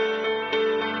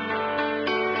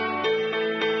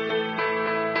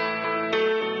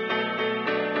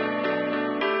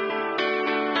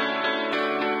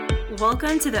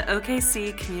Welcome to the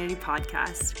OKC Community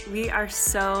Podcast. We are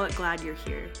so glad you're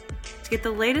here. To get the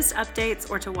latest updates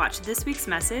or to watch this week's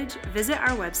message, visit our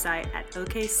website at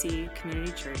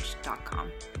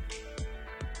okccommunitychurch.com.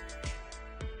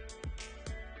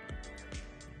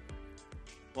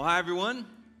 Well, hi, everyone.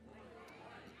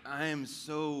 I am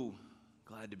so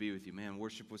glad to be with you, man.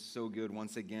 Worship was so good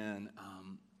once again.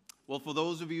 Well, for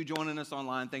those of you joining us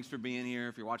online, thanks for being here.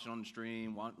 If you're watching on the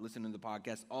stream, listening to the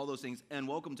podcast, all those things, and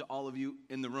welcome to all of you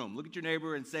in the room. Look at your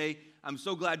neighbor and say, I'm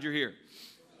so glad you're here.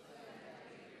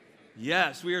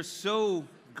 Yes, we are so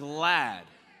glad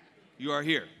you are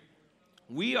here.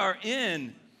 We are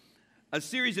in a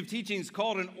series of teachings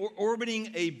called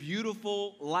Orbiting a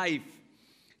Beautiful Life.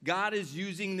 God is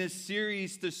using this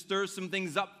series to stir some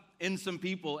things up in some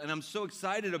people, and I'm so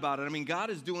excited about it. I mean, God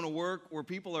is doing a work where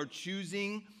people are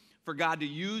choosing for God to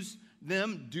use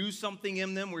them, do something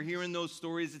in them. We're hearing those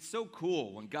stories. It's so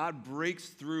cool when God breaks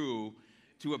through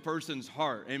to a person's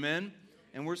heart. Amen?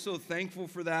 And we're so thankful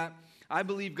for that. I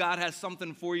believe God has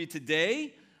something for you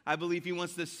today. I believe He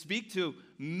wants to speak to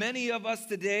many of us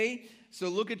today. So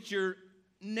look at your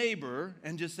neighbor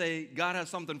and just say, God has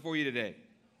something for you today.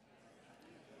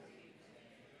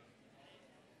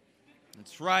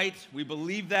 That's right. We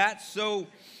believe that. So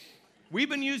we've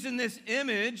been using this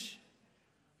image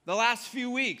the last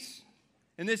few weeks.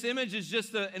 And this image is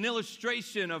just an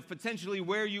illustration of potentially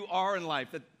where you are in life.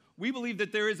 That we believe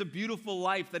that there is a beautiful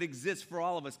life that exists for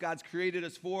all of us. God's created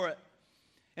us for it.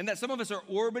 And that some of us are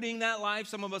orbiting that life.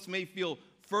 Some of us may feel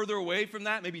further away from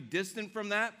that, maybe distant from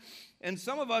that. And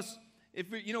some of us, if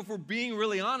we're being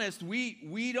really honest,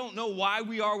 we don't know why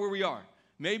we are where we are.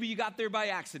 Maybe you got there by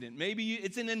accident. Maybe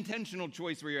it's an intentional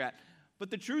choice where you're at. But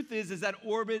the truth is that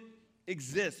orbit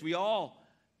exists. We all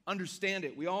understand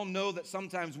it. We all know that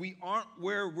sometimes we aren't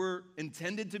where we're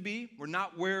intended to be. We're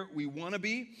not where we want to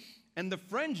be. And the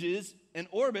fringes and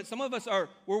orbit, some of us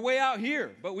we're way out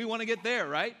here, but we want to get there,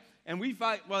 right? And we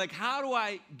fight, well, like, how do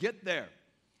I get there?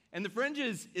 And the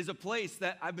fringes is a place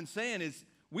that I've been saying is,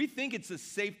 we think it's a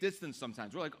safe distance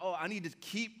sometimes. We're like, oh, I need to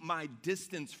keep my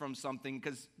distance from something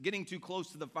because getting too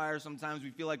close to the fire, sometimes we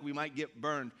feel like we might get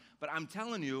burned. But I'm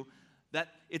telling you that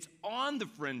it's on the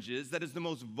fringes that is the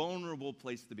most vulnerable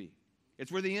place to be. It's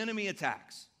where the enemy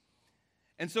attacks.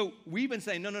 And so we've been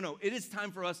saying, no, it is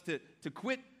time for us to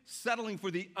quit settling for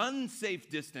the unsafe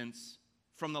distance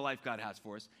from the life God has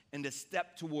for us and to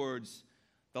step towards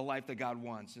the life that God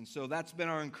wants. And so that's been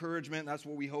our encouragement. That's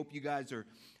what we hope you guys are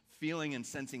feeling and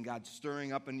sensing God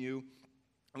stirring up in you.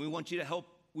 And we want to help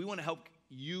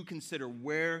you consider,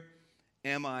 where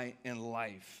am I in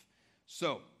life?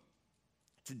 So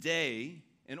today,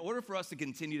 in order for us to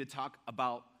continue to talk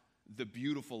about the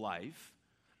beautiful life,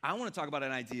 I want to talk about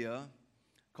an idea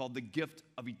called the gift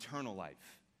of eternal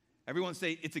life. Everyone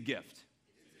say, it's a gift.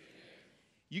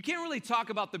 You can't really talk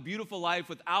about the beautiful life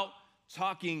without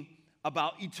talking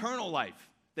about eternal life.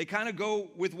 They kind of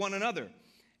go with one another.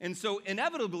 And so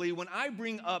inevitably, when I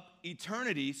bring up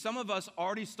eternity, some of us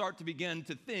already start to begin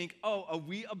to think, oh, are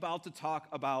we about to talk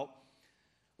about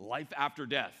life after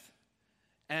death?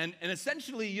 And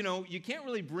essentially, you can't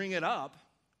really bring it up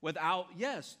without,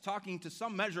 yes, talking to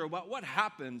some measure about what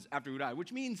happens after we die,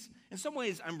 which means in some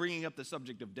ways I'm bringing up the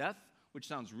subject of death, which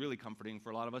sounds really comforting for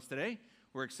a lot of us today.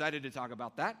 We're excited to talk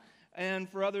about that. And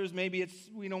for others, maybe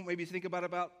we don't maybe think about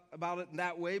it in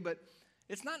that way, but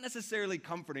it's not necessarily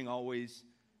comforting always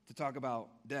to talk about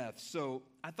death. So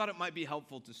I thought it might be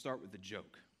helpful to start with a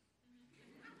joke.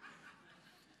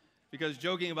 Because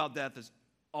joking about death is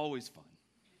always fun.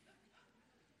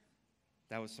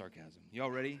 That was sarcasm. Y'all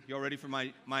ready? Y'all ready for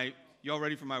my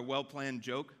well-planned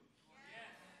joke?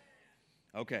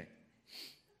 Yes. Okay.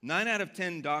 9 out of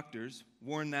 10 doctors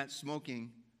warn that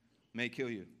smoking may kill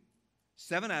you.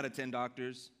 7 out of 10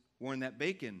 doctors warn that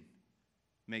bacon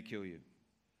may kill you.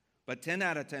 But 10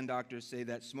 out of 10 doctors say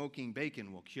that smoking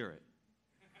bacon will cure it.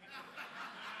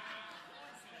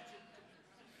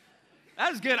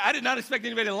 That was good. I did not expect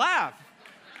anybody to laugh.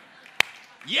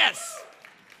 Yes.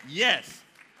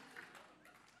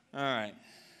 All right.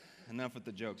 Enough with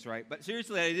the jokes, right? But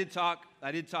seriously, I did talk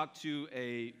to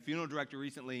a funeral director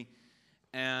recently,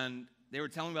 and they were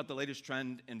telling me about the latest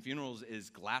trend in funerals is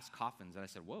glass coffins. And I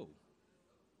said, whoa.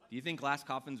 Do you think glass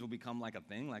coffins will become like a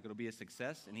thing, like it'll be a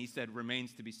success? And he said,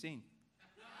 remains to be seen.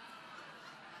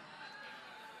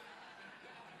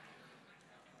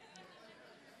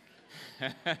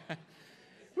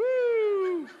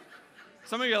 Woo!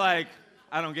 Some of you are like,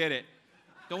 I don't get it.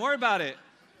 Don't worry about it.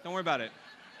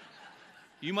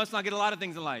 You must not get a lot of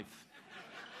things in life.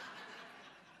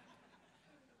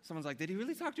 Someone's like, did he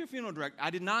really talk to a funeral director?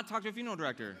 I did not talk to a funeral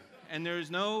director. and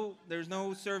there's no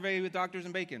survey with doctors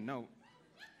and bacon, no.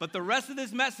 But the rest of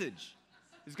this message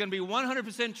is going to be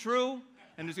 100% true,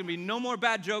 and there's going to be no more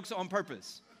bad jokes on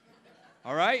purpose.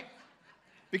 All right?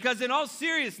 Because in all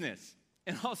seriousness,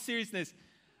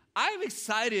 I'm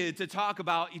excited to talk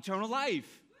about eternal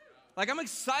life. Like, I'm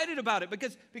excited about it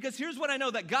because here's what I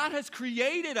know, that God has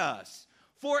created us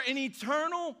for an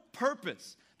eternal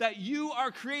purpose, that you are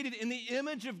created in the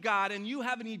image of God and you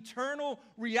have an eternal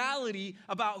reality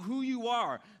about who you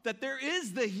are, that there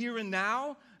is the here and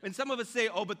now. And some of us say,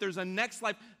 oh, but there's a next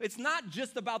life. It's not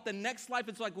just about the next life.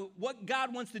 It's like what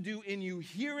God wants to do in you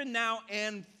here and now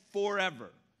and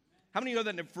forever. How many know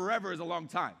that forever is a long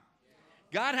time?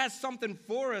 God has something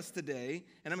for us today,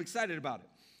 and I'm excited about it.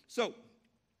 So,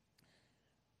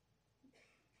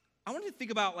 I want you to think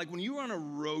about, like, when you were on a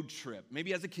road trip,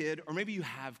 maybe as a kid, or maybe you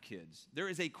have kids, there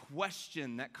is a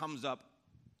question that comes up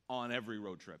on every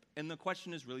road trip. And the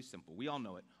question is really simple. We all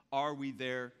know it. Are we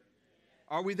there?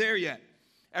 Are we there yet?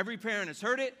 Every parent has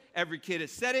heard it, every kid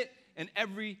has said it, and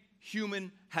every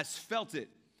human has felt it.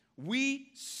 We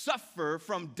suffer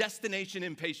from destination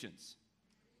impatience.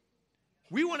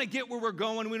 We want to get where we're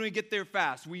going when we get there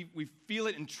fast. We feel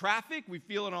it in traffic. We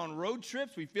feel it on road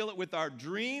trips. We feel it with our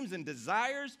dreams and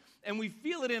desires. And we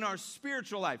feel it in our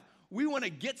spiritual life. We want to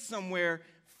get somewhere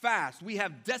fast. We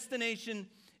have destination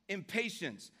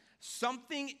impatience.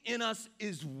 Something in us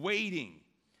is waiting.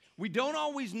 We don't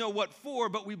always know what for,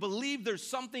 but we believe there's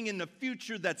something in the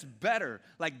future that's better.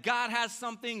 Like God has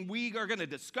something, we are going to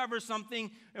discover something,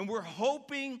 and we're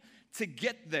hoping to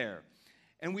get there.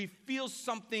 And we feel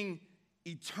something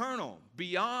eternal,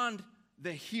 beyond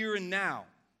the here and now.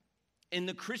 In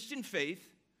the Christian faith,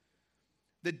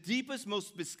 the deepest,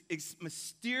 most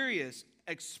mysterious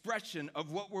expression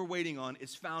of what we're waiting on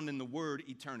is found in the word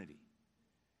eternity.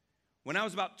 When I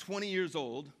was about 20 years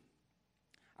old,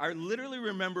 I literally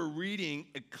remember reading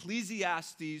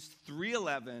Ecclesiastes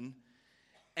 3:11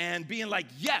 and being like,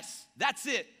 yes, that's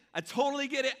it. I totally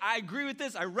get it. I agree with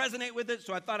this. I resonate with it.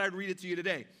 So I thought I'd read it to you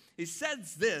today. He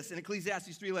says this in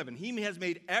Ecclesiastes 3:11. He has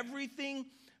made everything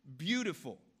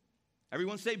beautiful.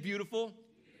 Everyone say beautiful. Beautiful.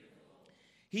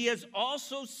 He has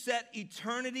also set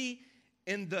eternity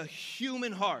in the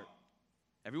human heart.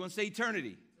 Everyone say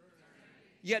eternity.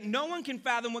 Yet no one can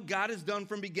fathom what God has done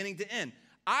from beginning to end.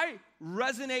 I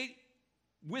resonate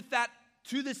with that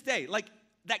to this day. Like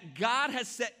that God has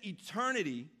set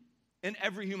eternity in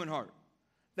every human heart.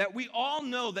 That we all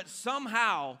know that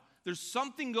somehow there's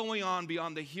something going on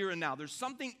beyond the here and now. There's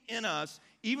something in us,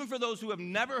 even for those who have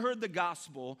never heard the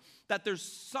gospel, that there's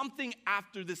something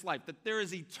after this life, that there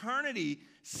is eternity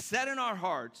set in our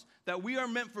hearts, that we are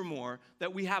meant for more,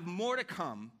 that we have more to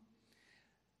come,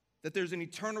 that there's an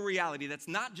eternal reality that's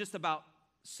not just about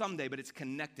someday, but it's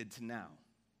connected to now.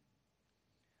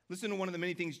 Listen to one of the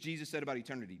many things Jesus said about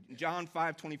eternity. In John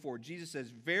 5:24, Jesus says,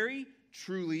 very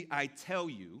truly I tell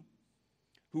you,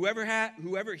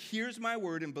 whoever hears my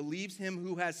word and believes him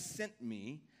who has sent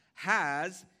me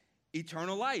has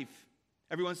eternal life.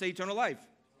 Everyone say eternal life.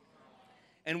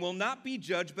 And will not be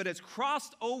judged, but has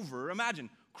crossed over, imagine,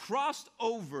 crossed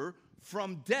over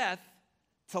from death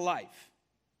to life.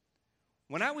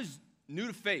 When I was new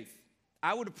to faith,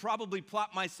 I would have probably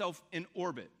plopped myself in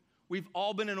orbit. We've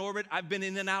all been in orbit. I've been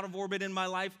in and out of orbit in my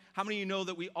life. How many of you know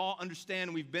that we all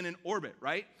understand we've been in orbit,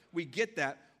 right? We get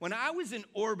that. When I was in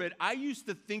orbit, I used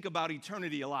to think about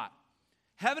eternity a lot.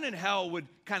 Heaven and hell would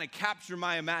kind of capture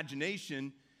my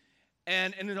imagination.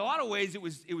 And in a lot of ways, it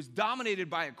was dominated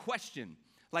by a question.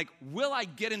 Like, will I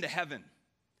get into heaven?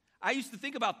 I used to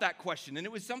think about that question, and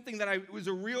it was something that it was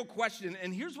a real question.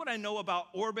 And here's what I know about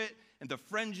orbit and the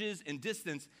fringes and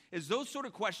distance, is those sort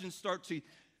of questions start to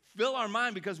fill our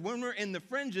mind, because when we're in the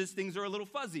fringes, things are a little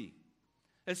fuzzy,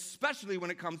 especially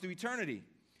when it comes to eternity.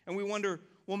 And we wonder,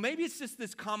 well, maybe it's just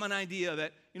this common idea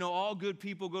that, all good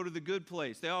people go to the good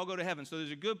place. They all go to heaven. So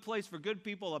there's a good place for good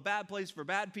people, a bad place for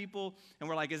bad people. And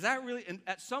we're like, is that really? And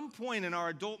at some point in our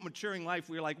adult maturing life,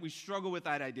 we're like, we struggle with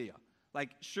that idea. Like,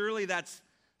 surely that's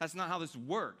not how this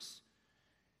works.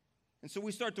 And so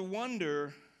we start to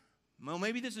wonder, well,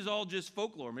 maybe this is all just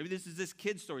folklore. Maybe this is just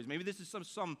kid stories. Maybe this is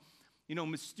some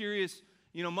mysterious,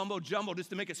 mumbo jumbo just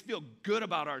to make us feel good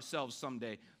about ourselves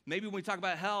someday. Maybe when we talk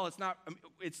about hell,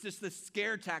 it's just this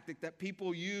scare tactic that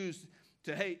people use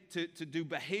to do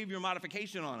behavior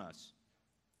modification on us.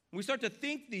 And we start to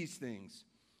think these things.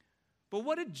 But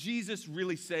what did Jesus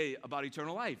really say about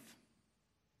eternal life?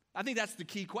 I think that's the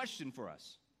key question for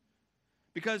us.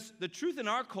 Because the truth in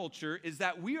our culture is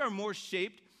that we are more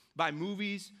shaped by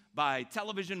movies, by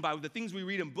television, by the things we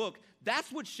read in book.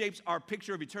 That's what shapes our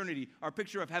picture of eternity, our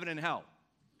picture of heaven and hell.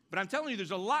 But I'm telling you,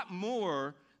 there's a lot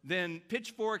more than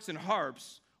pitchforks and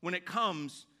harps when it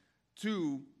comes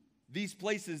to these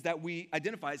places that we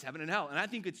identify as heaven and hell. And I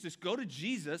think it's just go to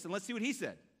Jesus and let's see what he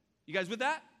said. You guys with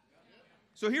that?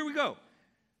 So here we go.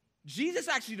 Jesus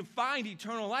actually defined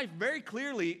eternal life very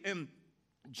clearly in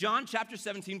John chapter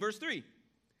 17, verse 3.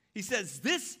 He says,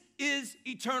 "This is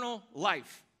eternal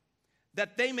life,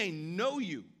 that they may know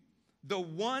you, the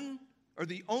one or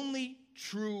the only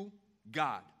true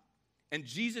God, and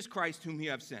Jesus Christ whom you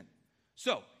have sent."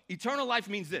 So, eternal life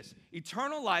means this.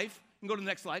 Eternal life, and go to the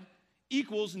next slide,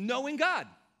 equals knowing God,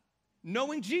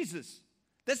 knowing Jesus.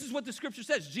 This is what the scripture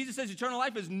says. Jesus says eternal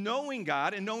life is knowing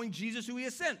God and knowing Jesus who he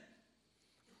has sent.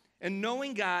 And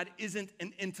knowing God isn't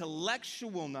an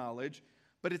intellectual knowledge,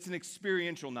 but it's an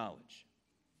experiential knowledge.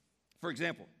 For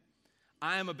example,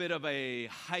 I am a bit of a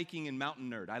hiking and mountain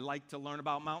nerd. I like to learn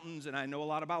about mountains, and I know a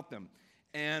lot about them.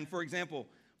 And for example,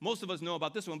 most of us know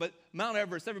about this one, but Mount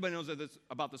Everest, everybody knows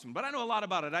about this one. But I know a lot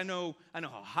about it. I know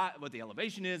how high, what the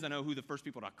elevation is. I know who the first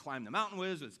people to climb the mountain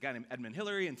was. It's a guy named Edmund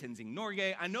Hillary and Tenzing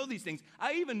Norgay. I know these things.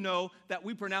 I even know that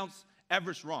we pronounce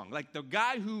Everest wrong. Like the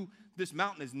guy who this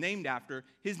mountain is named after,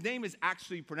 his name is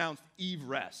actually pronounced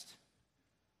Everest.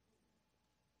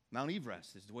 Mount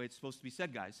Everest is the way it's supposed to be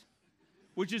said, guys,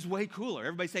 which is way cooler.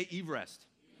 Everybody say Everest.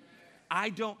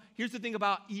 Here's the thing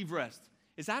about Everest,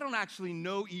 is I don't actually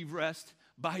know Everest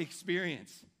by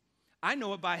experience. I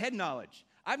know it by head knowledge.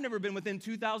 I've never been within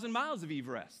 2,000 miles of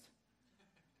Everest.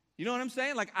 You know what I'm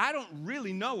saying? Like, I don't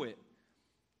really know it.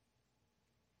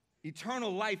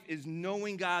 Eternal life is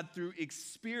knowing God through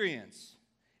experience.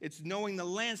 It's knowing the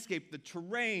landscape, the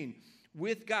terrain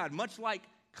with God. Much like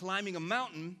climbing a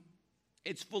mountain,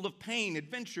 it's full of pain,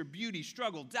 adventure, beauty,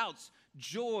 struggle, doubts,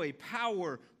 joy,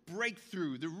 power,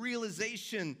 breakthrough, the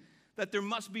realization that there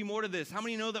must be more to this. How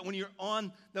many know that when you're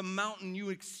on the mountain, you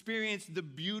experience the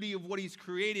beauty of what he's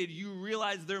created, you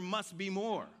realize there must be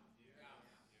more?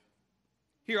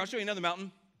 Here, I'll show you another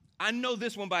mountain. I know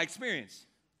this one by experience.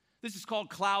 This is called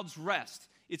Clouds Rest.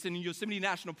 It's in Yosemite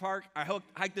National Park. I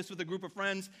hiked this with a group of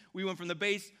friends. We went from the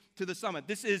base to the summit.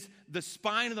 This is the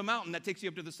spine of the mountain that takes you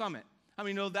up to the summit. How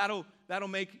many know that'll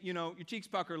make, your cheeks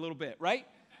pucker a little bit, right?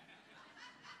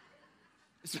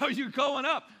 So you're going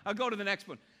up. I'll go to the next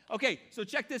one. Okay, so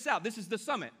check this out. This is the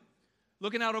summit,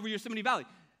 looking out over Yosemite Valley.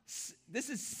 This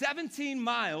is 17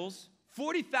 miles,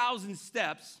 40,000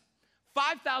 steps,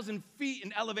 5,000 feet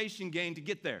in elevation gain to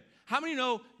get there. How many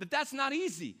know that that's not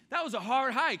easy? That was a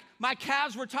hard hike. My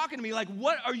calves were talking to me like,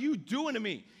 what are you doing to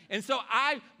me? And so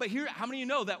but here, how many of you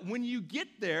know that when you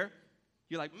get there,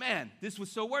 you're like, man, this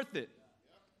was so worth it?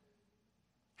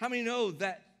 How many know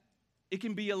that it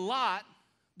can be a lot,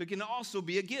 but it can also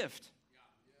be a gift?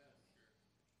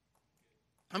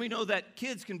 How many know that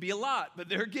kids can be a lot, but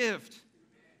they're a gift?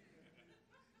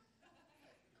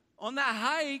 On that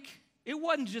hike, it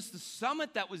wasn't just the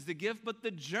summit that was the gift, but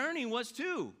the journey was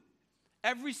too.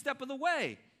 Every step of the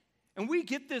way. And we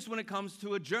get this when it comes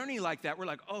to a journey like that. We're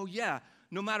like, oh yeah,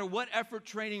 no matter what effort,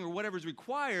 training, or whatever's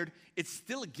required, it's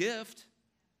still a gift.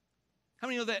 How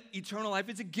many know that eternal life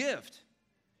is a gift?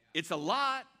 It's a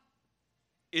lot.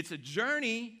 It's a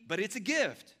journey, but it's a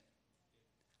gift.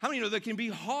 How many know that it can be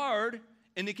hard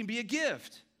and it can be a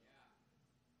gift?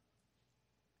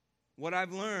 What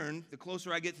I've learned, the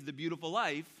closer I get to the beautiful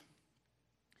life,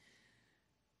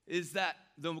 is that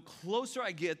the closer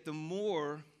I get, the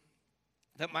more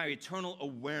that my eternal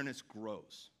awareness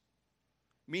grows.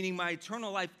 Meaning my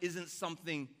eternal life isn't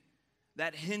something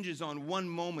that hinges on one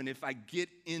moment if I get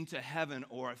into heaven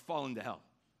or I fall into hell.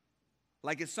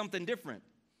 Like it's something different.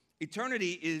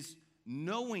 Eternity is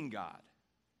knowing God.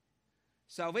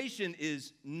 Salvation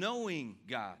is knowing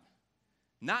God,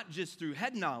 not just through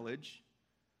head knowledge,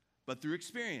 but through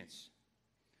experience.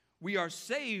 We are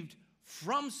saved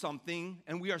from something,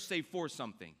 and we are saved for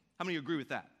something. How many agree with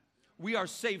that? We are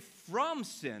saved from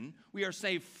sin, we are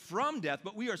saved from death,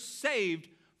 but we are saved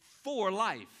for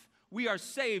life. We are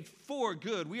saved for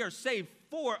good. We are saved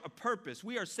for a purpose.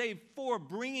 We are saved for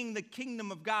bringing the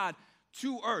kingdom of God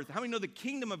to earth. How many know the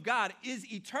kingdom of God is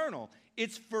eternal?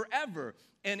 It's forever,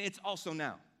 and it's also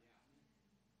now.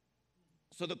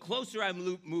 So the closer I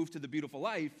move to the beautiful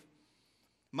life,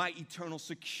 my eternal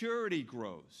security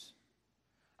grows.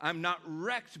 I'm not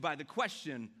wrecked by the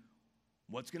question,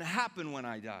 what's going to happen when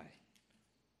I die?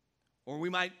 Or we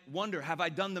might wonder, have I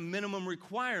done the minimum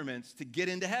requirements to get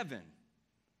into heaven?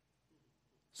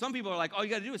 Some people are like, all you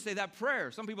got to do is say that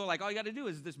prayer. Some people are like, all you got to do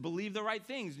is just believe the right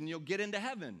things and you'll get into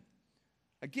heaven.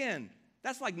 Again,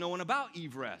 that's like knowing about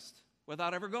Everest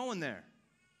without ever going there.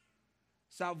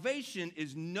 Salvation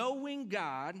is knowing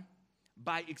God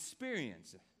by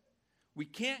experience. We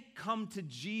can't come to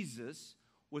Jesus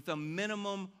with a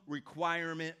minimum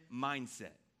requirement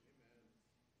mindset.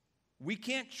 We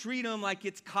can't treat them like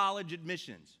it's college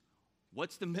admissions.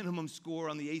 What's the minimum score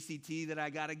on the ACT that I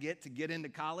got to get into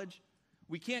college?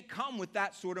 We can't come with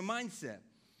that sort of mindset.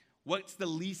 What's the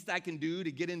least I can do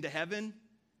to get into heaven?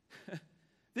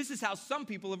 This is how some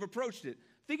people have approached it.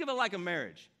 Think of it like a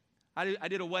marriage. I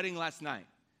did a wedding last night.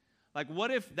 Like,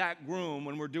 what if that groom,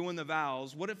 when we're doing the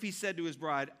vows, what if he said to his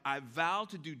bride, I vow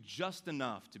to do just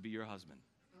enough to be your husband?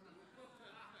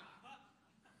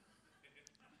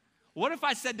 What if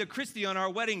I said to Christy on our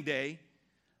wedding day,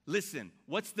 listen,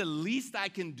 what's the least I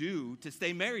can do to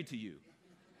stay married to you?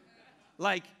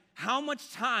 Like, how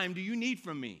much time do you need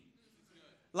from me?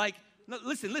 Like, no,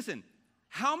 listen,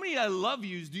 how many I love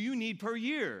yous do you need per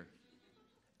year?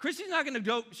 Christy's not going to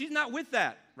go, she's not with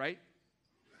that, right?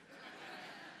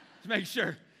 Just make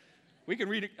sure. We can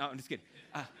read it. Oh, I'm just kidding.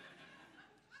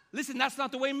 Listen, that's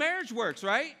not the way marriage works,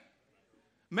 right?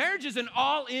 Marriage is an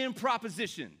all-in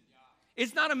proposition.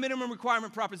 It's not a minimum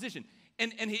requirement proposition.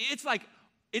 And it's like,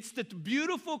 it's the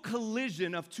beautiful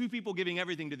collision of two people giving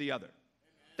everything to the other.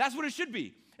 That's what it should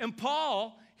be. And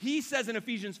Paul, he says in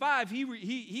Ephesians 5,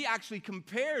 he actually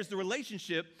compares the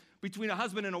relationship between a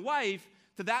husband and a wife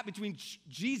to that between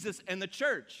Jesus and the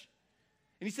church.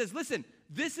 And he says, listen,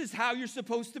 this is how you're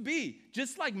supposed to be.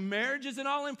 Just like marriage is an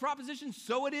all-in proposition,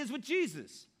 so it is with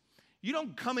Jesus. You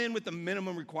don't come in with the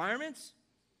minimum requirements.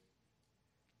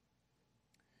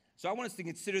 So I want us to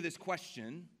consider this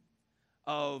question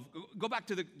of, go back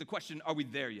to the question, are we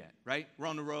there yet, right? We're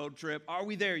on the road trip, are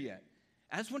we there yet?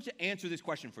 I just want to answer this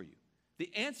question for you.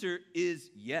 The answer is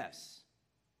yes.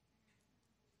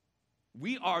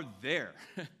 We are there.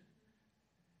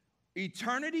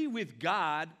 Eternity with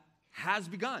God has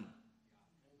begun.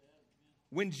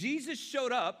 When Jesus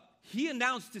showed up, he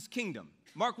announced his kingdom.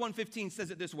 Mark 1:15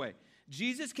 says it this way.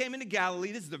 Jesus came into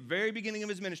Galilee, this is the very beginning of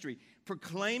his ministry,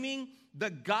 proclaiming the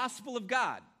gospel of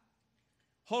God.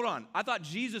 Hold on, I thought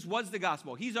Jesus was the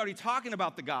gospel. He's already talking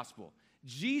about the gospel.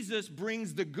 Jesus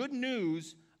brings the good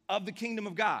news of the kingdom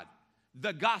of God,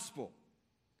 the gospel,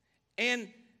 and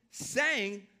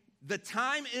saying the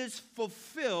time is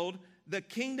fulfilled, the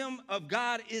kingdom of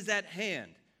God is at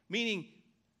hand, meaning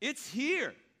it's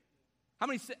here. How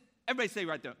many say, everybody say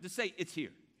right there, just say it's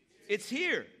here. It's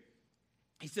here.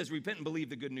 He says, repent and believe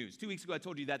the good news. 2 weeks ago, I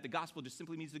told you that the gospel just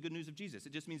simply means the good news of Jesus.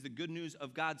 It just means the good news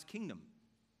of God's kingdom.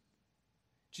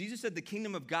 Jesus said the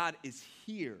kingdom of God is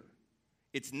here.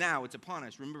 It's now. It's upon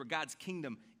us. Remember, God's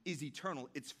kingdom is eternal.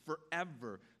 It's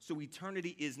forever. So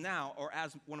eternity is now, or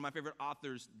as one of my favorite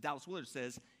authors, Dallas Willard,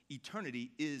 says,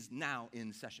 eternity is now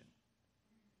in session.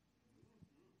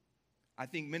 I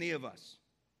think many of us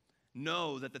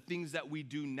know that the things that we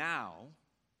do now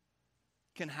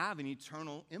can have an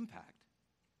eternal impact.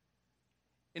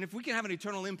 And if we can have an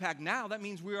eternal impact now, that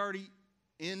means we're already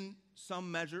in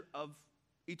some measure of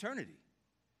eternity.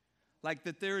 Like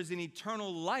that there is an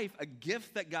eternal life, a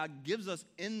gift that God gives us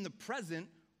in the present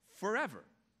forever.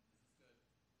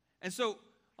 And so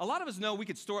a lot of us know we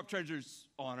could store up treasures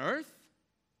on earth,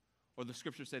 or the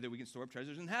scriptures say that we can store up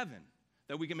treasures in heaven,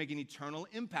 that we can make an eternal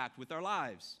impact with our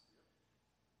lives.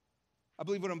 I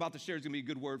believe what I'm about to share is going to be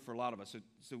a good word for a lot of us,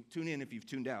 so tune in if you've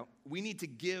tuned out. We need to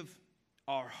give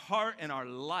our heart and our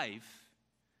life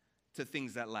to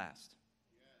things that last.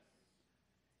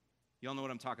 Y'all know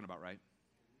what I'm talking about, right?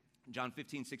 John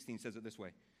 15:16 says it this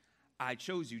way. I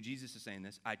chose you, Jesus is saying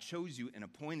this, I chose you and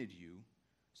appointed you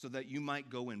so that you might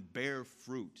go and bear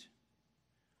fruit.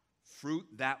 Fruit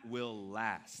that will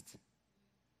last.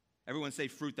 Everyone say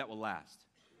fruit that will last.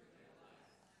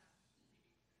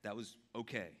 That was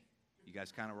okay. You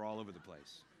guys kind of were all over the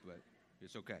place, but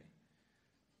it's okay.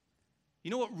 You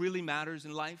know what really matters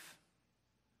in life?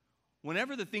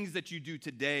 Whenever the things that you do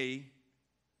today,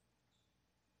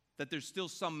 that there's still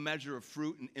some measure of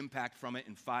fruit and impact from it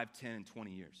in 5, 10, and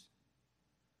 20 years.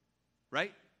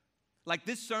 Right? Like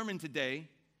this sermon today,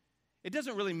 it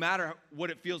doesn't really matter what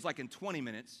it feels like in 20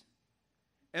 minutes.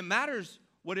 It matters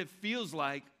what it feels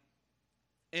like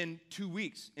in 2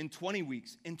 weeks, in 20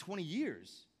 weeks, in 20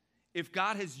 years. If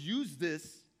God has used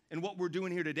this and what we're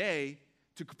doing here today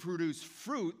to produce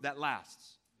fruit that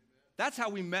lasts. That's how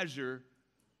we measure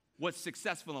what's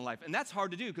successful in life. And that's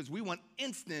hard to do because we want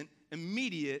instant,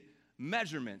 immediate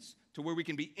measurements to where we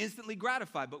can be instantly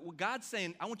gratified. But what God's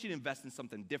saying, I want you to invest in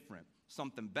something different,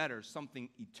 something better, something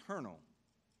eternal.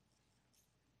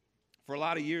 For a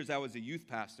lot of years, I was a youth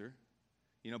pastor,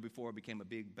 before I became a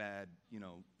big, bad,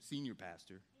 senior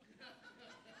pastor.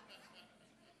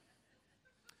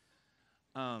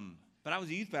 But I was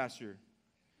a youth pastor.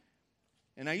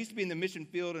 And I used to be in the mission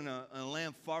field in a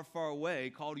land far, far away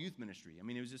called youth ministry. I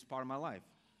mean, it was just part of my life.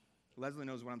 Leslie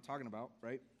knows what I'm talking about,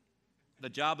 right? The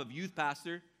job of youth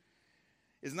pastor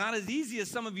is not as easy as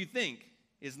some of you think.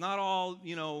 It's not all,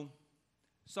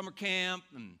 summer camp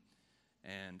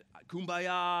and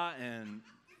kumbaya and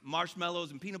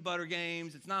marshmallows and peanut butter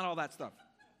games. It's not all that stuff.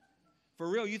 For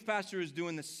real, youth pastor is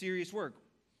doing the serious work.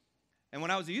 And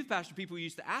when I was a youth pastor, people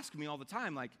used to ask me all the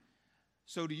time, like,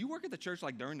 so do you work at the church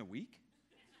like during the week?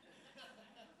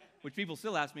 Which people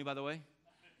still ask me, by the way,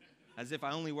 as if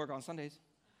I only work on Sundays.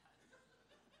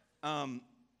 What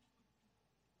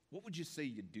would you say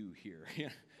you do here?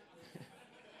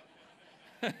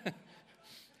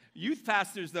 Youth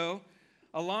pastors, though,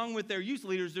 along with their youth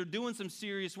leaders, they're doing some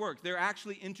serious work. They're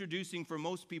actually introducing, for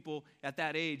most people at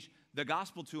that age, the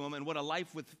gospel to them and what a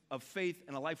life of faith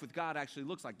and a life with God actually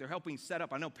looks like. They're helping set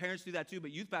up. I know parents do that too,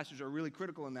 but youth pastors are really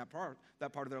critical in that part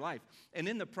of their life. And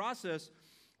in the process,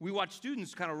 we watch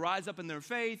students kind of rise up in their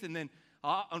faith, and then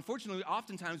unfortunately,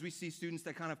 oftentimes we see students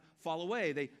that kind of fall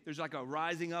away. There's like a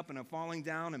rising up and a falling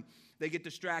down, and they get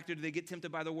distracted, or they get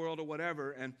tempted by the world or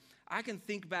whatever. And I can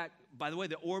think back, by the way,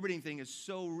 the orbiting thing is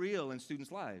so real in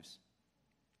students' lives.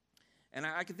 And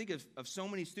I can think of so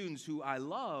many students who I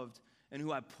loved and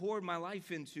who I poured my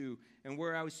life into and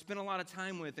where I spent a lot of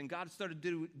time with, and God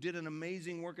did an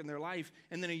amazing work in their life.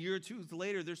 And then a year or two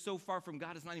later, they're so far from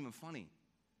God, it's not even funny.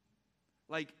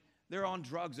 Like, they're on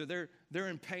drugs, or they're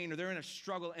in pain, or they're in a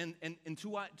struggle. And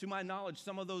to my knowledge,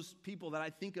 some of those people that I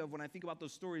think of when I think about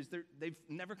those stories, they've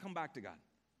never come back to God.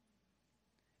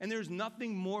 And there's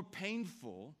nothing more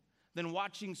painful than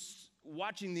watching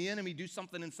the enemy do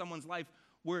something in someone's life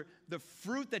where the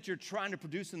fruit that you're trying to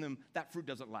produce in them, that fruit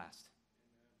doesn't last.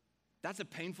 That's a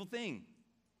painful thing.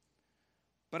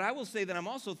 But I will say that I'm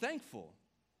also thankful.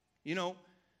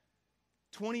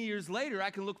 20 years later, I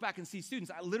can look back and see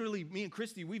students. Me and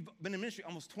Christy, we've been in ministry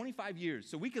almost 25 years.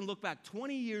 So we can look back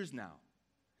 20 years now,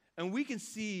 and we can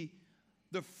see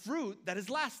the fruit that has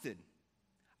lasted.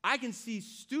 I can see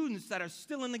students that are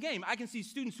still in the game. I can see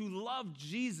students who love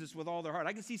Jesus with all their heart.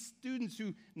 I can see students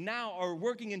who now are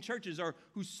working in churches or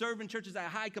who serve in churches at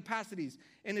high capacities.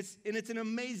 And it's an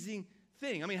amazing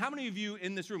thing. I mean, how many of you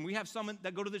in this room, we have some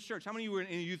that go to this church. How many of you were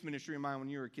in a youth ministry of mine when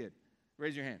you were a kid?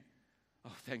 Raise your hand.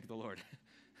 Oh, thank the Lord.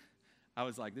 I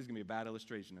was like, this is going to be a bad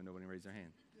illustration, and nobody raised their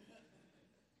hand.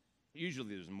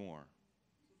 Usually there's more.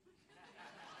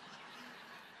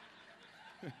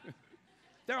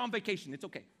 They're on vacation. It's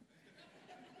okay.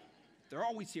 They're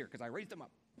always here because I raised them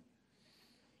up.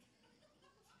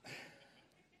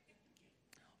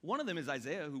 One of them is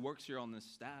Isaiah, who works here on this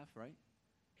staff, right?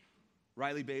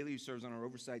 Riley Bailey, who serves on our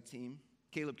oversight team.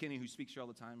 Caleb Kinney, who speaks here all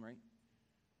the time, right?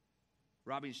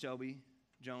 Robbie and Shelby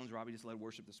Jones. Robbie just led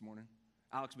worship this morning.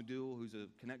 Alex Madul, who's a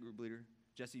Connect Group leader.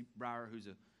 Jesse Brower, who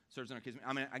serves on our kids.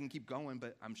 I mean, I can keep going,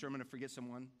 but I'm sure I'm going to forget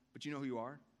someone. But you know who you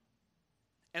are.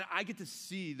 And I get to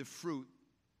see the fruit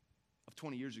of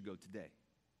 20 years ago today.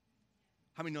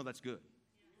 How many know that's good?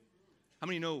 How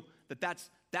many know that's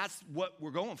what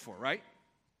we're going for, right?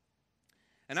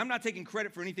 And I'm not taking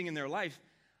credit for anything in their life,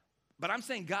 but I'm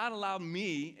saying God allowed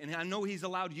me, and I know He's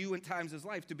allowed you in times of His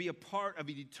life to be a part of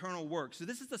an eternal work. So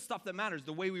this is the stuff that matters,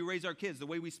 the way we raise our kids, the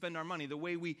way we spend our money, the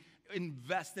way we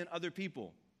invest in other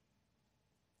people.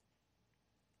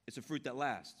 It's a fruit that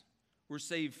lasts. We're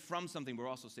saved from something, but we're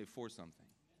also saved for something.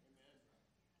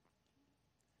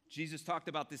 Jesus talked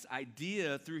about this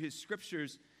idea through His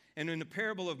scriptures, and in the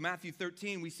parable of Matthew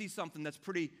 13, we see something that's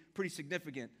pretty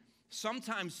significant.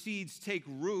 Sometimes seeds take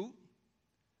root.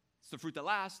 It's the fruit that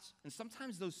lasts, and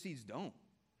sometimes those seeds don't.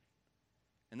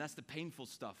 And that's the painful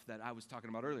stuff that I was talking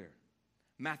about earlier.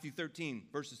 Matthew 13,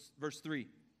 verse 3.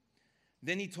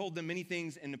 Then He told them many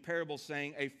things in the parable,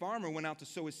 saying, a farmer went out to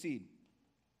sow his seed.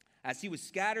 As he was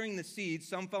scattering the seeds,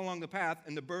 some fell along the path,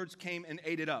 and the birds came and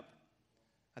ate it up.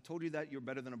 I told you that you're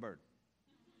better than a bird,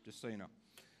 just so you know.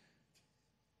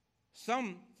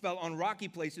 Some fell on rocky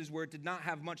places where it did not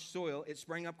have much soil. It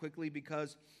sprang up quickly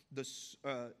because the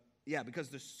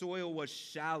soil was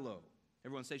shallow.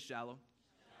 Everyone say shallow.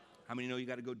 How many know you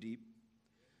got to go deep?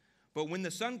 But when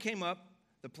the sun came up,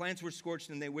 the plants were scorched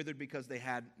and they withered because they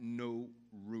had no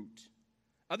root.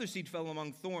 Other seed fell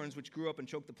among thorns, which grew up and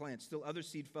choked the plants. Still other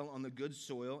seed fell on the good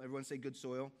soil. Everyone say good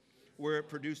soil. Where it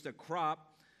produced a crop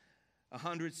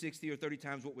 160 or 30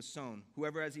 times what was sown.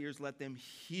 Whoever has ears, let them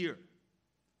hear.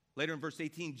 Later in verse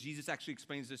 18, Jesus actually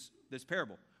explains this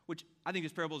parable, which I think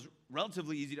this parable is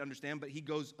relatively easy to understand, but He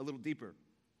goes a little deeper.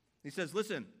 He says,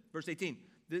 listen, verse 18,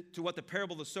 to what the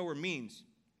parable of the sower means.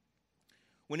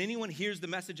 When anyone hears the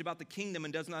message about the kingdom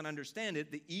and does not understand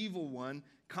it, the evil one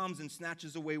comes and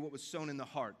snatches away what was sown in the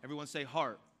heart. Everyone say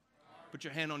heart. Put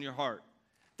your hand on your heart.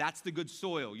 That's the good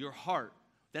soil, your heart.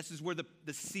 This is where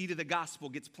the seed of the gospel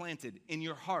gets planted in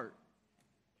your heart.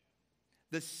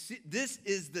 This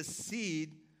is the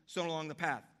seed sown along the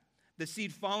path. The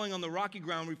seed falling on the rocky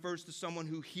ground refers to someone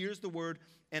who hears the word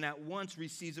and at once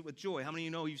receives it with joy. How many of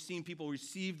you know you've seen people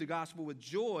receive the gospel with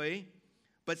joy,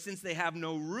 but since they have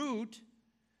no root,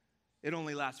 it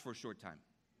only lasts for a short time?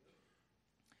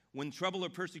 When trouble or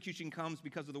persecution comes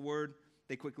because of the word,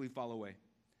 they quickly fall away.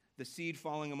 The seed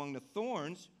falling among the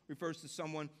thorns refers to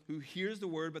someone who hears the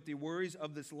word, but the worries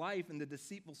of this life and the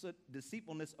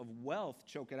deceitfulness of wealth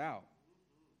choke it out.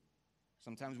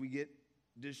 Sometimes we get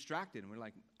distracted and we're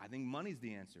like, I think money's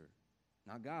the answer.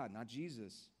 Not God, not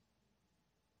Jesus.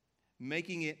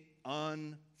 Making it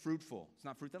unfruitful. It's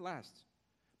not fruit that lasts.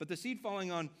 But the seed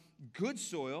falling on good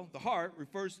soil, the heart,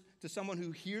 refers to someone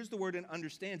who hears the word and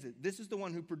understands it. This is the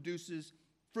one who produces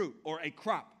fruit or a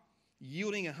crop,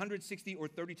 yielding 160 or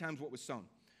 30 times what was sown.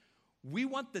 We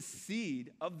want the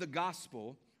seed of the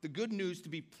gospel, the good news, to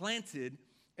be planted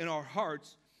in our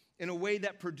hearts in a way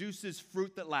that produces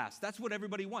fruit that lasts. That's what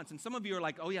everybody wants. And some of you are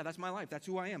like, oh yeah, that's my life. That's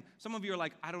who I am. Some of you are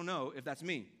like, I don't know if that's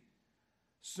me.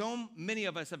 So many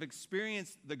of us have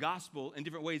experienced the gospel in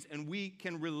different ways, and we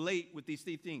can relate with these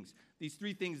three things. These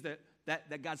three things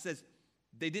that God says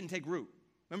they didn't take root.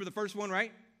 Remember the first one,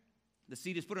 right? The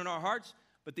seed is put in our hearts,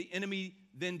 but the enemy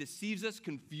then deceives us,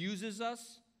 confuses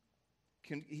us.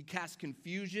 He casts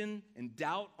confusion and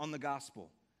doubt on the gospel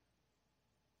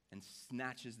and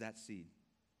snatches that seed.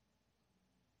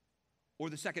 Or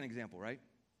the second example, right?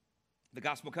 The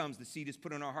gospel comes, the seed is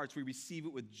put in our hearts, we receive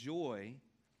it with joy,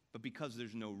 but because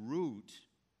there's no root,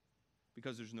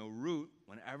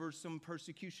 whenever some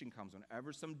persecution comes,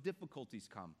 whenever some difficulties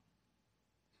come,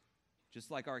 just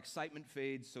like our excitement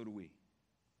fades, so do we.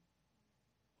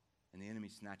 And the enemy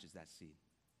snatches that seed.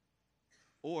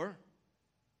 Or,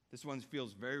 this one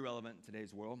feels very relevant in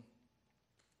today's world.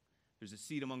 There's a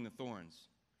seed among the thorns.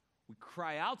 We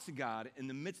cry out to God in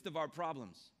the midst of our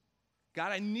problems.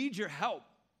 God, I need your help.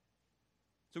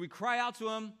 So we cry out to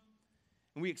him,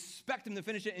 and we expect him to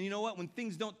finish it. And you know what? When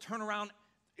things don't turn around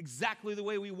exactly the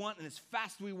way we want and as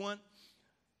fast as we want,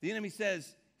 the enemy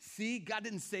says, see, God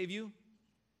didn't save you.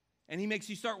 And he makes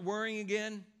you start worrying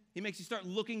again. He makes you start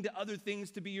looking to other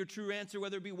things to be your true answer,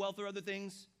 whether it be wealth or other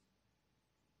things.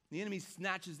 The enemy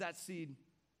snatches that seed.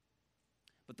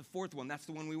 But the fourth one, that's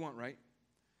the one we want, right?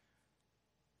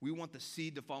 We want the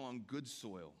seed to fall on good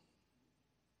soil.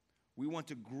 We want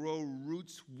to grow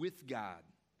roots with God,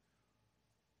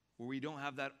 where we don't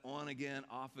have that on again,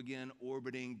 off again,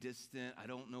 orbiting, distant. I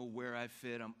don't know where I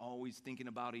fit. I'm always thinking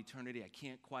about eternity. I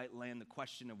can't quite land the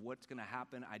question of what's going to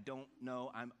happen. I don't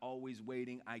know. I'm always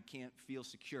waiting. I can't feel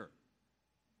secure.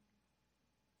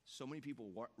 So many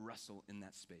people wrestle in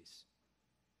that space.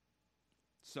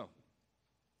 So,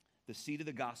 the seed of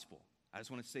the gospel. I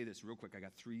just want to say this real quick. I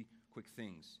got three quick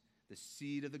things. The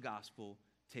seed of the gospel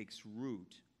takes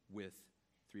root with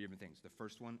three different things. The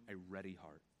first one, a ready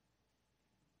heart,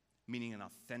 meaning an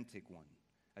authentic one,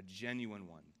 a genuine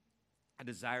one, a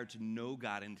desire to know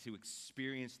God and to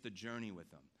experience the journey with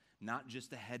him. Not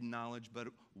just a head knowledge, but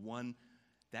one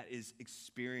that is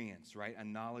experience, right? A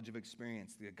knowledge of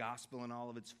experience, the gospel in all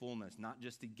of its fullness, not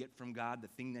just to get from God the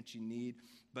thing that you need,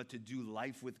 but to do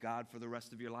life with God for the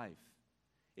rest of your life.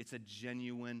 It's a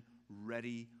genuine,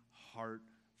 ready heart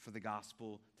for the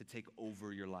gospel to take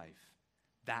over your life.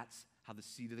 That's how the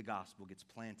seed of the gospel gets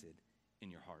planted in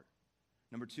your heart.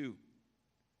 Number two,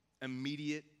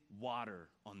 immediate water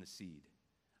on the seed.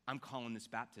 I'm calling this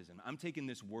baptism. I'm taking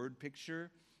this word picture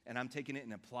and I'm taking it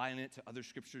and applying it to other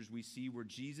scriptures we see where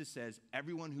Jesus says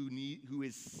everyone who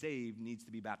is saved needs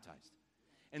to be baptized.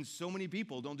 And so many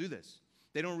people don't do this.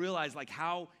 They don't realize like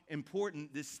how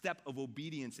important this step of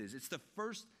obedience is. It's the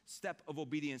first step of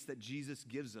obedience that Jesus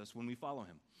gives us when we follow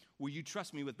him. Will you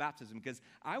trust me with baptism? Because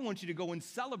I want you to go and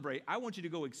celebrate. I want you to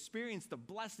go experience the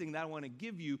blessing that I want to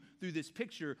give you through this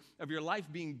picture of your life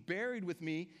being buried with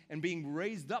me and being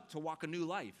raised up to walk a new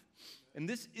life. And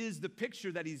this is the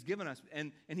picture that he's given us,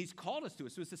 and he's called us to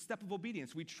it. So it's a step of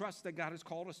obedience. We trust that God has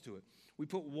called us to it. We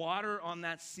put water on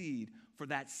that seed for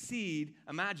that seed,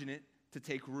 imagine it, to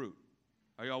take root.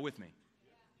 Are you all with me?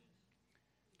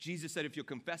 Jesus said, if you'll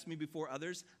confess me before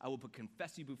others, I will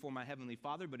confess you before my heavenly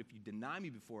Father. But if you deny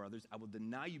me before others, I will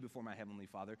deny you before my heavenly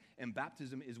Father. And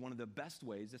baptism is one of the best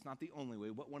ways, it's not the only way,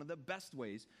 but one of the best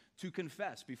ways to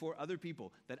confess before other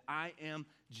people that I am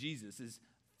Jesus'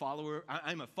 follower.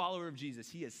 I'm a follower of Jesus.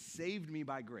 He has saved me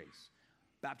by grace.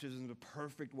 Baptism is a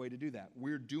perfect way to do that.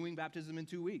 We're doing baptism in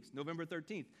 2 weeks, November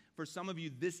 13th. For some of you,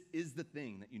 this is the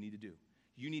thing that you need to do.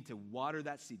 You need to water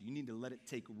that seed. You need to let it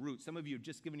take root. Some of you have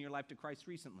just given your life to Christ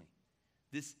recently.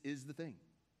 This is the thing.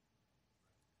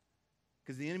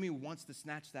 because the enemy wants to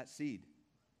snatch that seed.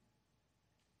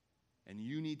 And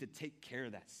you need to take care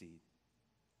of that seed.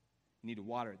 You need to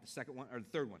water it. The second one, or the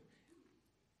third one,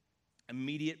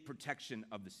 immediate protection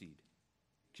of the seed.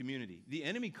 Community. The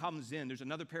enemy comes in. There's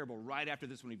another parable right after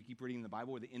this one, if you keep reading the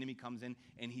Bible, where the enemy comes in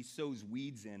and he sows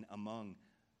weeds in among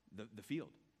the field,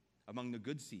 among the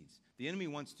good seeds. The enemy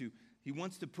wants to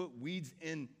put weeds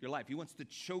in your life. He wants to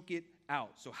choke it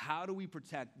out. So how do we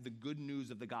protect the good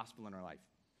news of the gospel in our life?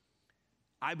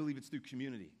 I believe it's through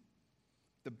community.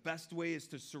 The best way is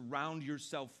to surround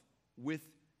yourself with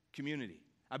community.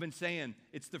 I've been saying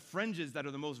it's the fringes that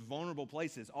are the most vulnerable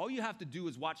places. All you have to do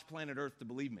is watch Planet Earth to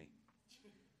believe me.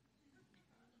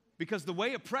 Because the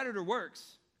way a predator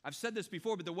works, I've said this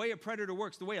before, but the way a predator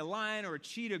works, the way a lion or a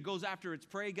cheetah goes after its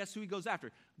prey, guess who he goes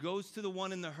after? Goes to the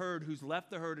one in the herd who's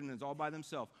left the herd and is all by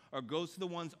themselves, or goes to the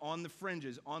ones on the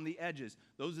fringes, on the edges.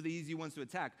 Those are the easy ones to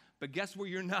attack. But guess where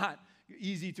you're not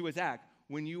easy to attack?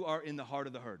 When you are in the heart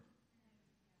of the herd.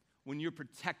 When you're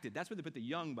protected. That's where they put the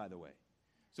young, by the way.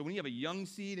 So when you have a young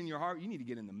seed in your heart, you need to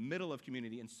get in the middle of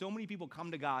community. And so many people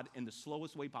come to God in the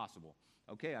slowest way possible.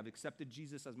 Okay, I've accepted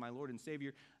Jesus as my Lord and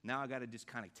Savior. Now I got to just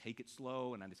kind of take it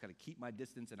slow, and I just got to keep my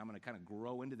distance, and I'm going to kind of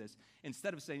grow into this.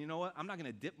 Instead of saying, you know what, I'm not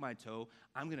going to dip my toe.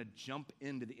 I'm going to jump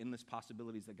into the endless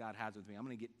possibilities that God has with me. I'm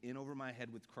going to get in over my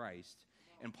head with Christ.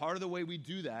 And part of the way we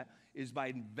do that is by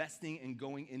investing and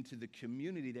going into the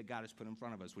community that God has put in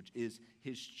front of us, which is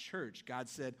his church. God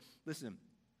said, listen,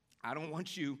 I don't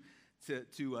want you to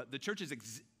the churches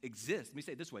exist. Let me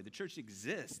say it this way. The church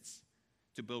exists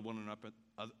to build one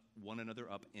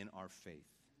another up in our faith.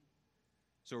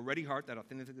 So a ready heart that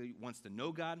authentically wants to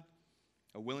know God,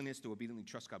 a willingness to obediently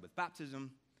trust God with baptism,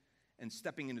 and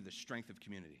stepping into the strength of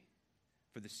community.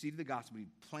 For the seed of the gospel to be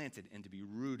planted and to be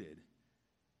rooted,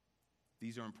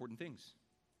 these are important things.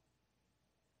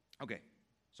 Okay,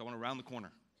 so I want to round the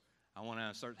corner. I want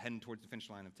to start heading towards the finish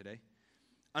line of today.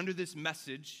 Under this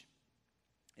message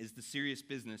is the serious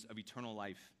business of eternal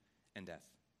life and death.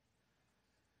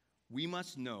 We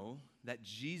must know that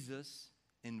Jesus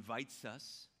invites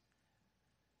us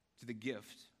to the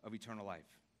gift of eternal life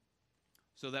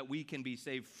so that we can be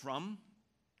saved from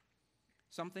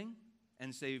something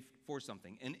and saved for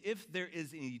something. And if there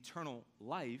is an eternal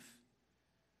life,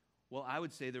 well, I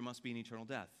would say there must be an eternal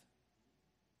death.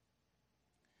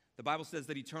 The Bible says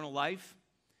that eternal life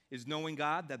is knowing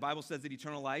God. The Bible says that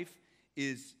eternal life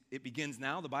it begins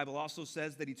now. The Bible also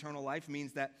says that eternal life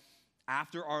means that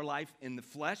after our life in the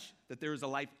flesh, that there is a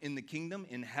life in the kingdom,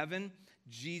 in heaven.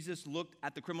 Jesus looked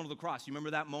at the criminal of the cross. You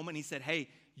remember that moment? He said, hey,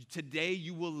 today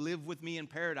you will live with me in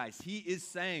paradise. He is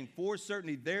saying for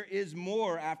certainty there is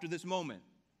more after this moment.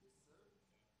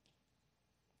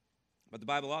 But the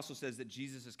Bible also says that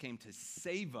Jesus has came to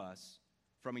save us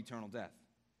from eternal death.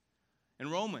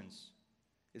 In Romans,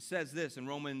 it says this in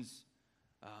Romans,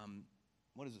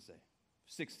 what does it say?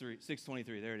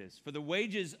 6:23, there it is. For the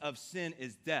wages of sin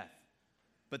is death,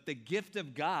 but the gift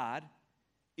of God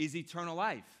is eternal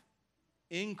life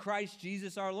in Christ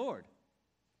Jesus our Lord.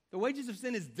 The wages of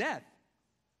sin is death,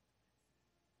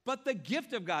 but the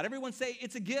gift of God, everyone say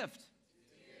it's a gift.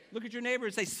 Look at your neighbor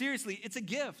and say, seriously, it's a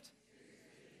gift.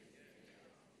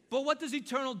 But what does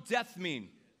eternal death mean?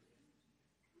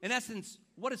 In essence,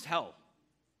 what is hell?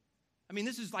 I mean,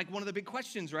 this is like one of the big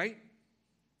questions, right?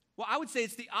 Well, I would say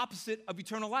it's the opposite of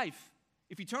eternal life.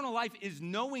 If eternal life is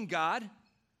knowing God,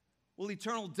 well,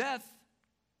 eternal death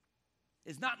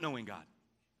is not knowing God.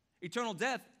 Eternal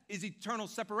death is eternal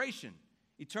separation.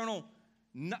 An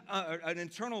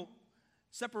eternal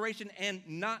separation and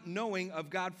not knowing of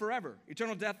God forever.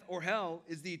 Eternal death or hell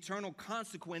is the eternal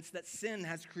consequence that sin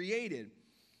has created.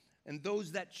 And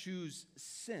those that choose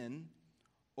sin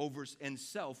and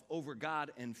self over God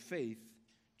and faith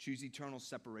choose eternal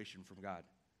separation from God.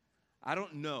 I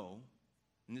don't know,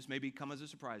 and this may come as a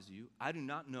surprise to you, I do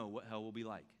not know what hell will be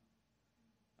like.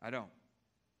 I don't.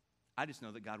 I just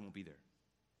know that God won't be there.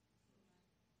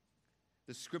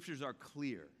 The scriptures are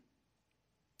clear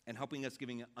and helping us,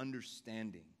 giving an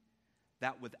understanding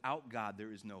that without God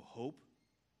there is no hope,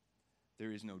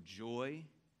 there is no joy,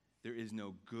 there is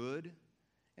no good,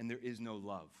 and there is no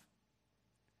love.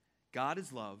 God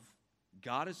is love,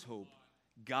 God is hope,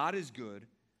 God is good,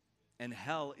 and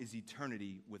hell is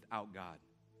eternity without God.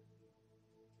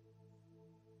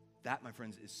 That, my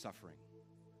friends, is suffering.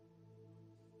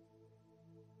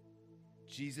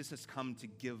 Jesus has come to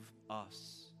give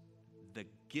us the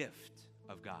gift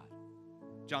of God.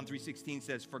 John 3:16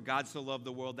 says, for God so loved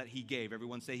the world that he gave.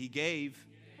 Everyone say he gave.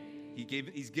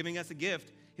 He's giving us a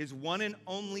gift. His one and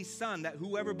only son, that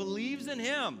whoever believes in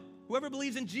him, whoever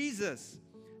believes in Jesus,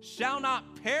 shall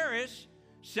not perish,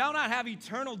 shall not have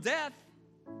eternal death,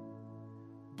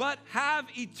 but have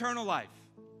eternal life.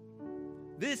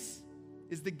 This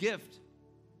is the gift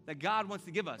that God wants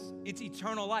to give us. It's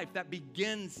eternal life that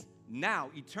begins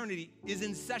now. Eternity is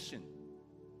in session.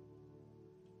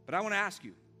 But I want to ask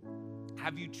you,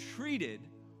 have you treated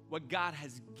what God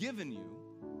has given you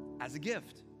as a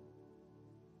gift?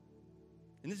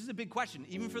 And this is a big question,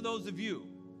 even for those of you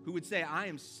who would say, I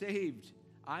am saved.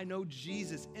 I know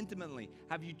Jesus intimately.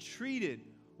 Have you treated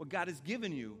what God has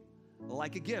given you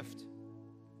like a gift?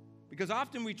 Because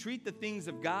often we treat the things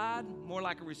of God more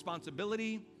like a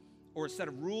responsibility or a set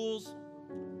of rules,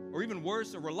 or even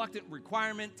worse, a reluctant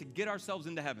requirement to get ourselves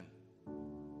into heaven.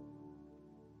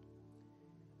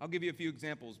 I'll give you a few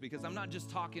examples because I'm not just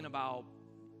talking about,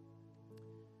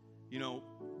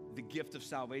 the gift of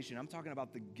salvation. I'm talking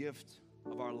about the gift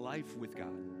of our life with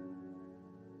God.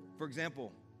 For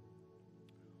example,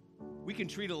 we can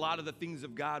treat a lot of the things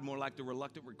of God more like the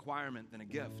reluctant requirement than a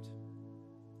gift.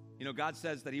 God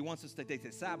says that he wants us to take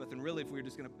the Sabbath, and really,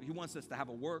 he wants us to have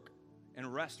a work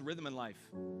and rest rhythm in life.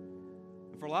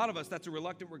 And for a lot of us, that's a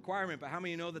reluctant requirement, but how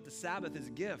many know that the Sabbath is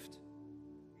a gift?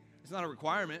 It's not a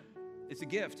requirement, it's a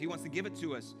gift. He wants to give it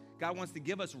to us. God wants to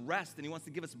give us rest, and he wants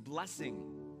to give us blessing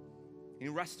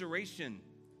and restoration.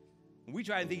 And we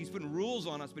try and think he's putting rules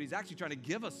on us, but he's actually trying to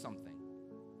give us something.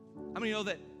 How many know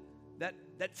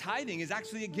that tithing is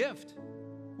actually a gift?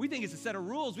 We think it's a set of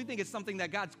rules. We think it's something that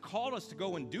God's called us to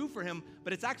go and do for him,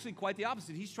 but it's actually quite the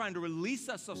opposite. He's trying to release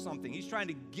us of something. He's trying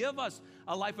to give us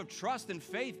a life of trust and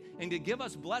faith and to give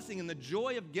us blessing and the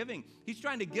joy of giving. He's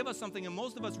trying to give us something, and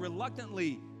most of us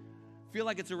reluctantly feel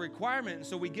like it's a requirement, and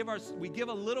so we give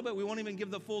a little bit. We won't even give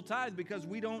the full tithe because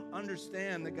we don't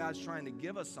understand that God's trying to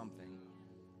give us something.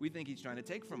 We think he's trying to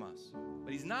take from us,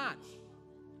 but he's not.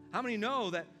 How many know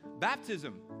that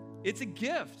baptism, it's a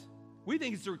gift? We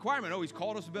think it's a requirement. Oh, he's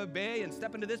called us to obey and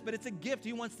step into this, but it's a gift.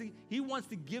 He wants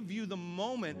to give you the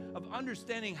moment of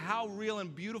understanding how real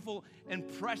and beautiful and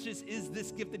precious is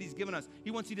this gift that he's given us.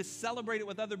 He wants you to celebrate it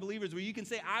with other believers where you can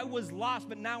say, I was lost,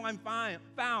 but now I'm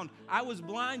found. I was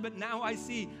blind, but now I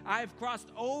see. I have crossed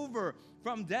over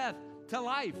from death to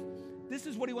life. This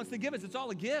is what he wants to give us. It's all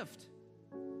a gift.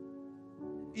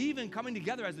 Even coming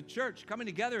together as a church, coming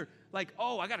together like,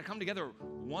 oh, I got to come together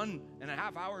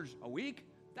 1.5 hours a week.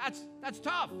 That's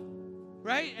tough,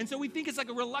 right? And so we think it's like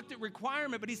a reluctant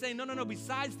requirement, but he's saying, no,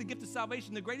 besides the gift of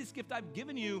salvation, the greatest gift I've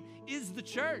given you is the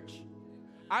church.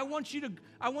 I want you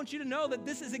to know that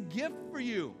this is a gift for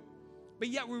you. But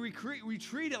yet we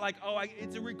treat it like,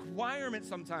 it's a requirement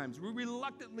sometimes. We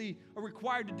reluctantly are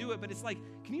required to do it, but it's like,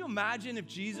 can you imagine if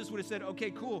Jesus would have said,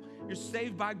 okay, cool, you're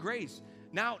saved by grace.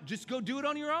 Now just go do it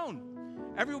on your own.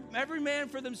 Every man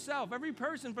for themselves, every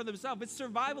person for themselves. It's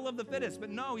survival of the fittest. But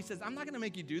no, he says, I'm not going to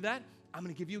make you do that. I'm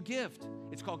going to give you a gift.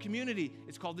 It's called community.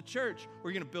 It's called the church.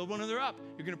 We're going to build one another up.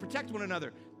 You're going to protect one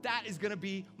another. That is going to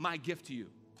be my gift to you.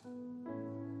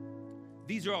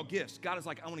 These are all gifts. God is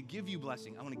like, I want to give you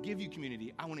blessing. I want to give you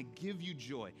community. I want to give you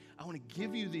joy. I want to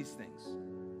give you these things.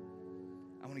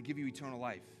 I want to give you eternal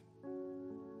life.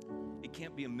 It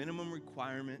can't be a minimum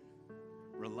requirement,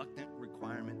 reluctant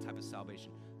requirement type of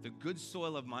salvation. The good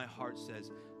soil of my heart says,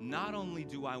 not only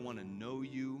do I want to know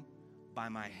you by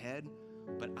my head,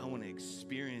 but I want to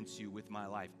experience you with my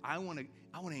life. I want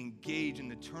to engage in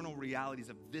the eternal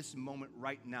realities of this moment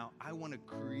right now. I want to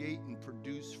create and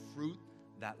produce fruit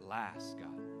that lasts,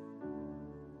 God.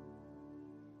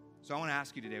 So I want to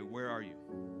ask you today, where are you?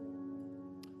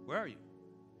 Where are you?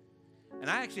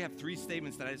 And I actually have 3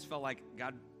 statements that I just felt like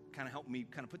God kind of helped me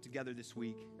kind of put together this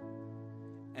week.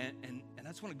 And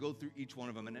I just want to go through each one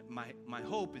of them. And my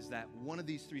hope is that one of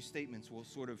these 3 statements will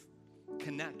sort of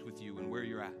connect with you and where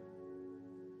you're at.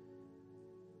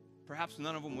 Perhaps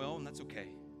none of them will, and that's okay.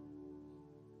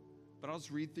 But I'll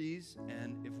just read these,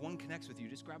 and if one connects with you,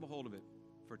 just grab a hold of it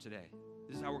for today.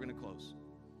 This is how we're going to close.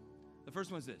 The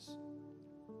first one is this.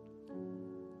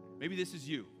 Maybe this is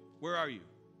you. Where are you?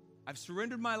 I've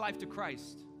surrendered my life to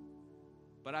Christ,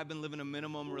 but I've been living a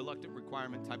minimum reluctant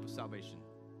requirement type of salvation.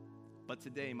 But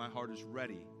today, my heart is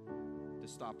ready to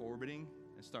stop orbiting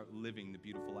and start living the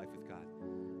beautiful life with God.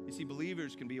 You see,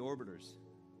 believers can be orbiters.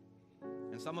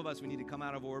 And some of us, we need to come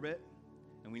out of orbit,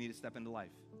 and we need to step into life.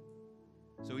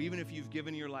 So even if you've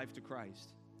given your life to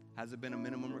Christ, has it been a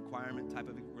minimum requirement type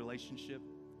of relationship?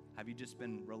 Have you just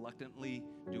been reluctantly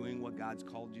doing what God's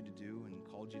called you to do and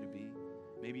called you to be?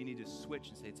 Maybe you need to switch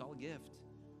and say, it's all a gift.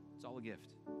 It's all a gift.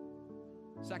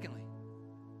 Secondly,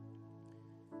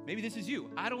 maybe this is you.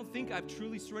 I don't think I've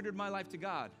truly surrendered my life to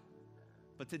God.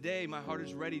 But today, my heart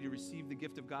is ready to receive the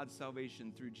gift of God's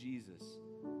salvation through Jesus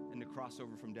and to cross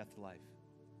over from death to life.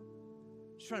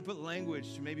 Just trying to put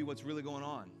language to maybe what's really going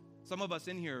on. Some of us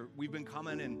in here, we've been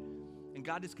coming and And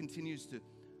God just continues to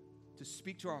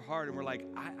speak to our heart, and we're like,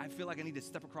 I feel like I need to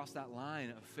step across that line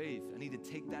of faith. I need to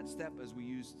take that step, as we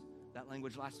used that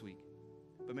language last week.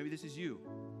 But maybe this is you,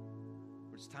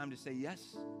 where it's time to say,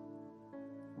 yes,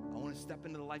 I want to step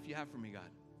into the life you have for me, God.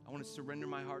 I want to surrender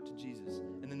my heart to Jesus.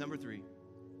 And then number 3,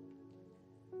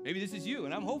 maybe this is you,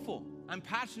 and I'm hopeful. I'm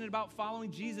passionate about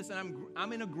following Jesus, and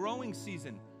I'm in a growing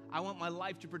season. I want my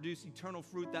life to produce eternal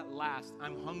fruit that lasts.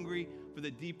 I'm hungry for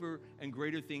the deeper and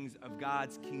greater things of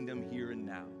God's kingdom here and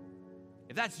now.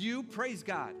 If that's you, praise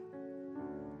God.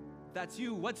 If that's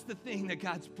you, what's the thing that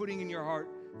God's putting in your heart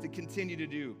to continue to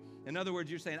do? In other words,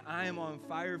 you're saying, I am on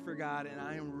fire for God, and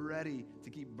I am ready to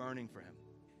keep burning for Him.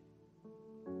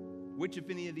 Which, if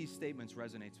any of these statements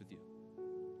resonates with you?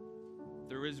 If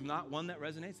there is not one that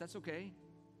resonates, that's okay.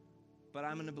 But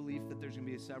I'm in the belief that there's going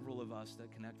to be several of us that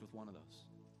connect with one of those.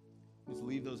 Just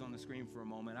leave those on the screen for a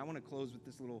moment. I want to close with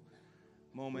this little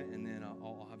moment, and then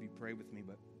I'll have you pray with me.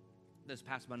 But this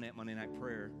past Monday night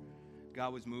prayer,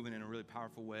 God was moving in a really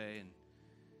powerful way.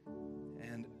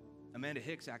 And Amanda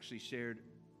Hicks actually shared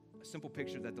a simple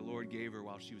picture that the Lord gave her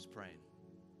while she was praying.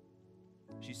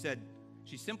 She said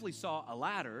she simply saw a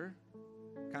ladder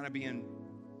kind of being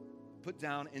put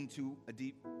down into a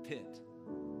deep pit.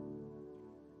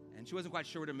 And she wasn't quite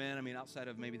sure what it meant. I mean, outside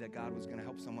of maybe that God was going to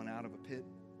help someone out of a pit.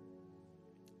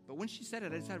 But when she said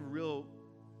it, I just had a real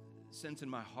sense in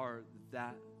my heart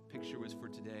that picture was for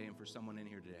today and for someone in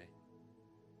here today.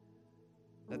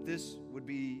 That this would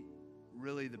be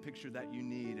really the picture that you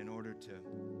need in order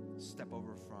to step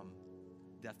over from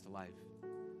death to life.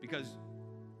 Because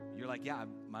you're like, yeah,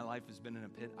 my life has been in a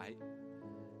pit.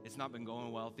 It's not been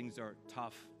going well. Things are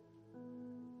tough.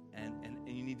 And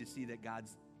you need to see that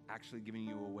God's actually giving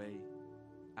you a way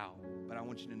out. But I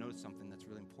want you to notice something that's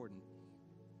really important,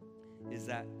 is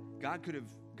that God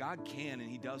can, and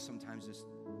He does sometimes just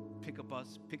pick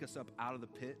us up out of the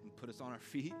pit and put us on our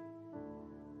feet.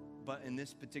 But in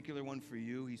this particular one for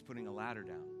you, He's putting a ladder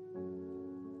down.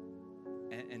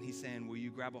 And He's saying, will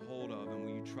you grab a hold of and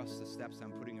will you trust the steps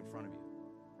I'm putting in front of you?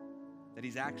 That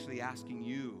He's actually asking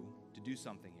you to do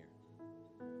something here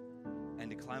and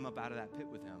to climb up out of that pit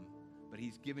with Him. But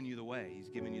He's given you the way. He's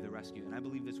given you the rescue. And I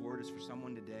believe this word is for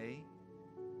someone today,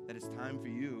 that it's time for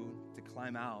you to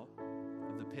climb out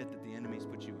of the pit that the enemy's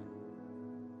put you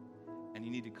in. And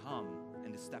you need to come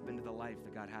and to step into the life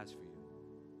that God has for you.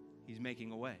 He's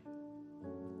making a way.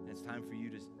 And it's time for you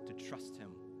to trust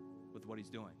Him with what He's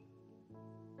doing.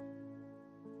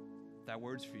 If that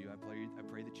word's for you, I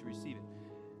pray that you receive it.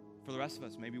 For the rest of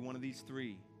us, maybe one of these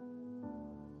 3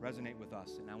 resonate with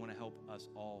us, and I want to help us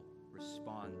all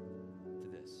respond to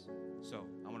this. So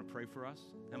I want to pray for us.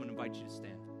 I'm going to invite you to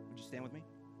stand. Would you stand with me?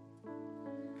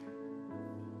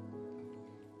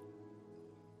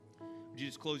 Would you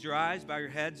just close your eyes, bow your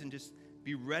heads, and just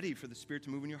be ready for the Spirit to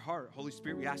move in your heart? Holy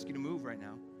Spirit, we ask you to move right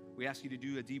now. We ask you to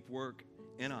do a deep work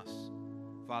in us,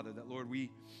 Father, that, Lord,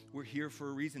 we're here for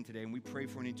a reason today, and we pray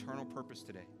for an eternal purpose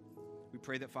today. We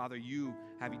pray that, Father, you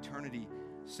have eternity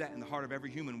set in the heart of every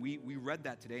human. We read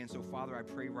that today, and so, Father, I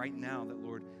pray right now that,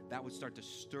 Lord, that would start to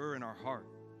stir in our heart,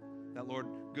 that, Lord,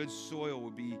 good soil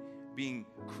would be being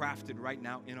crafted right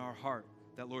now in our heart,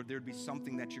 that, Lord, there'd be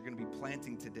something that you're going to be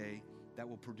planting today that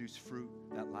will produce fruit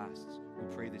that lasts.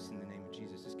 We pray this in the name of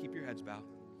Jesus. Just keep your heads bowed.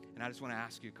 And I just want to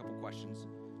ask you a couple questions.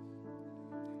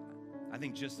 I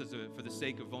think just for the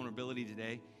sake of vulnerability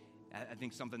today, I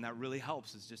think something that really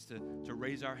helps is just to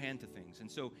raise our hand to things. And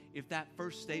so if that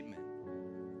first statement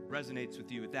resonates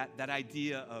with you, that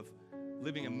idea of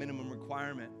living a minimum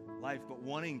requirement life, but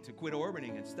wanting to quit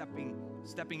orbiting and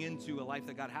stepping into a life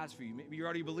that God has for you. Maybe you're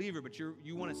already a believer, but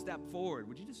you want to step forward.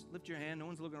 Would you just lift your hand? No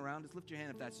one's looking around. Just lift your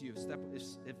hand if that's you.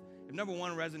 If number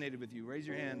 1 resonated with you, raise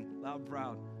your hand loud and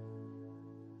proud.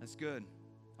 That's good.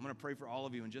 I'm going to pray for all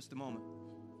of you in just a moment.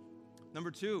 Number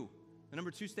 2, the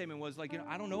number 2 statement was like,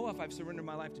 I don't know if I've surrendered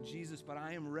my life to Jesus, but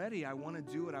I am ready. I want to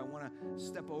do it. I want to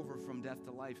step over from death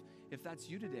to life. If that's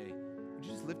you today, would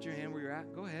you just lift your hand where you're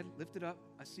at? Go ahead, lift it up.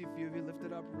 I see a few of you. Lift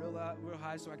it up real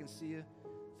high so I can see you.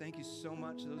 Thank you so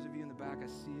much. Those of you in the back, I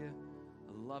see you.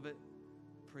 I love it.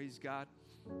 Praise God.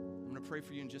 I'm going to pray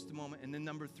for you in just a moment. And then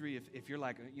number 3, if you're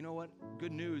like, you know what?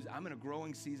 Good news. I'm in a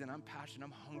growing season. I'm passionate.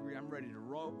 I'm hungry. I'm ready to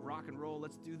rock and roll.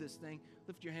 Let's do this thing.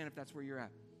 Lift your hand if that's where you're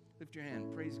at. Lift your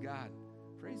hand. Praise God.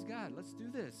 Praise God. Let's do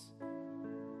this.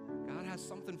 God has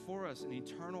something for us, an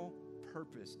eternal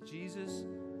purpose. Jesus,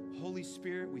 Holy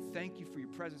Spirit, we thank you for your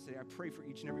presence today. I pray for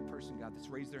each and every person, God, that's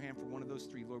raised their hand for one of those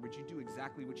 3. Lord, would you do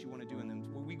exactly what you want to do in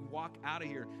them? Will we walk out of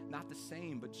here not the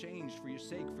same, but changed for your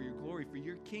sake, for your glory, for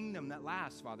your kingdom that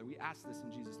lasts, Father. We ask this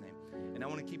in Jesus' name. And I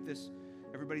want to keep this,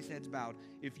 everybody's heads bowed.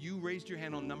 If you raised your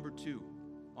hand on number 2,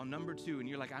 on number 2, and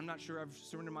you're like, I'm not sure I've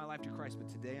surrendered my life to Christ, but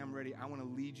today I'm ready. I want to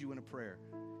lead you in a prayer.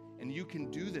 And you can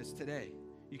do this today.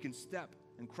 You can step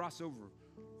and cross over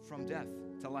from death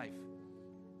to life.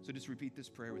 So just repeat this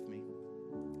prayer with me.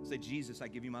 Say, Jesus, I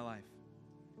give you my life.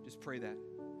 Just pray that.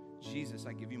 Jesus,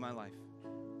 I give you my life.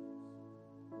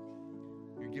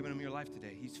 You're giving him your life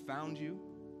today. He's found you.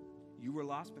 You were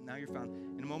lost, but now you're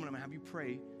found. In a moment, I'm going to have you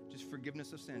pray just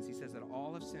forgiveness of sins. He says that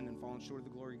all have sinned and fallen short of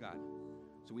the glory of God.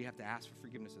 So we have to ask for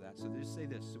forgiveness of that. So just say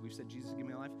this. So we've said, Jesus, give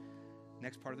me my life.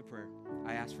 Next part of the prayer,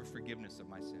 I ask for forgiveness of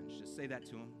my sins. Just say that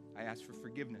to him. I ask for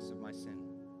forgiveness of my sin.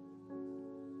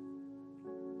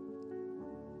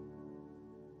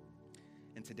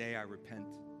 And today I repent.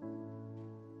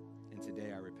 And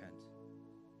today I repent.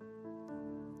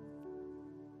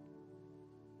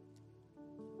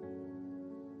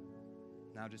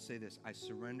 Now just say this. I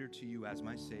surrender to you as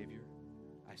my Savior.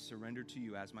 I surrender to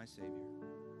you as my Savior.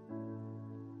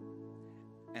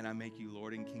 And I make you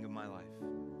Lord and King of my life.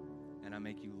 And I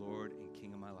make you Lord and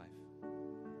King of my life.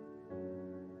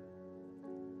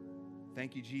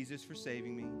 Thank you, Jesus, for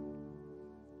saving me.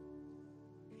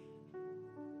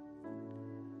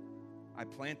 I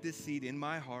plant this seed in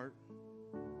my heart.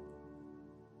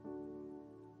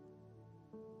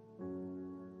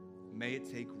 May it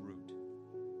take root.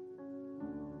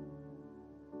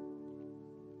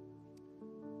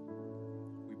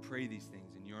 We pray these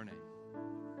things in your name.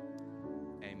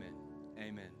 Amen.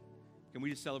 Amen. Can we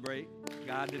just celebrate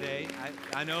God today?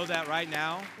 I know that right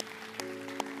now.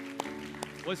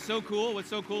 What's so cool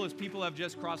is people have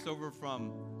just crossed over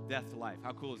from death to life.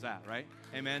 How cool is that, right?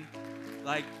 Amen.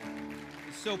 Like,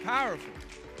 it's so powerful.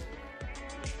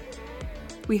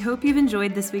 We hope you've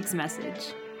enjoyed this week's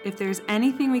message. If there's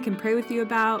anything we can pray with you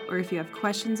about, or if you have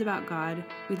questions about God,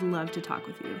 we'd love to talk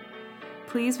with you.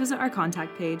 Please visit our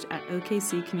contact page at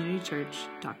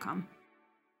okccommunitychurch.com.